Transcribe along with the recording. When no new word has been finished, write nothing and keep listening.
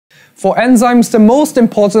For enzymes, the most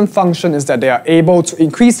important function is that they are able to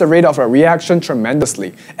increase the rate of a reaction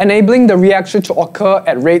tremendously, enabling the reaction to occur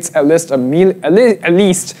at rates at least a million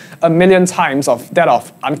times of that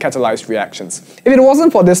of uncatalyzed reactions. If it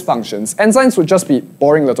wasn't for these functions, enzymes would just be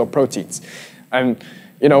boring little proteins. And,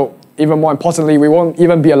 even more importantly, we won't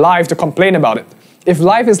even be alive to complain about it. If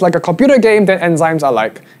life is like a computer game, then enzymes are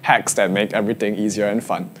like hacks that make everything easier and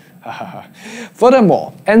fun.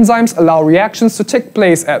 Furthermore, enzymes allow reactions to take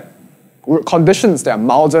place at conditions that are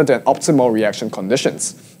milder than optimal reaction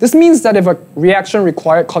conditions. This means that if a reaction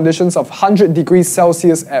required conditions of 100 degrees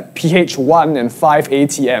Celsius at pH 1 and 5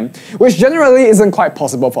 atm, which generally isn't quite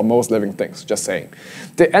possible for most living things, just saying,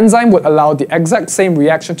 the enzyme would allow the exact same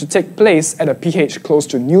reaction to take place at a pH close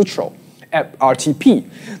to neutral, at RTP.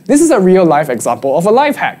 This is a real-life example of a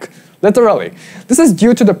life hack. Literally. This is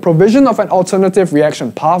due to the provision of an alternative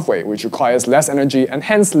reaction pathway, which requires less energy and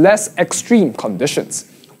hence less extreme conditions.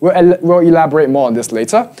 We'll elaborate more on this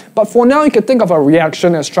later, but for now you can think of a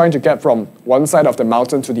reaction as trying to get from one side of the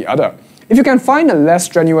mountain to the other. If you can find a less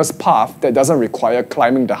strenuous path that doesn't require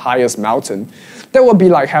climbing the highest mountain, that would be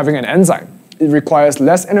like having an enzyme. It requires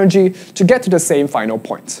less energy to get to the same final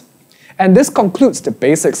point. And this concludes the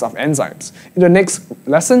basics of enzymes. In the next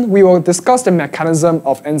lesson, we will discuss the mechanism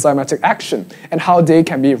of enzymatic action and how they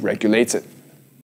can be regulated.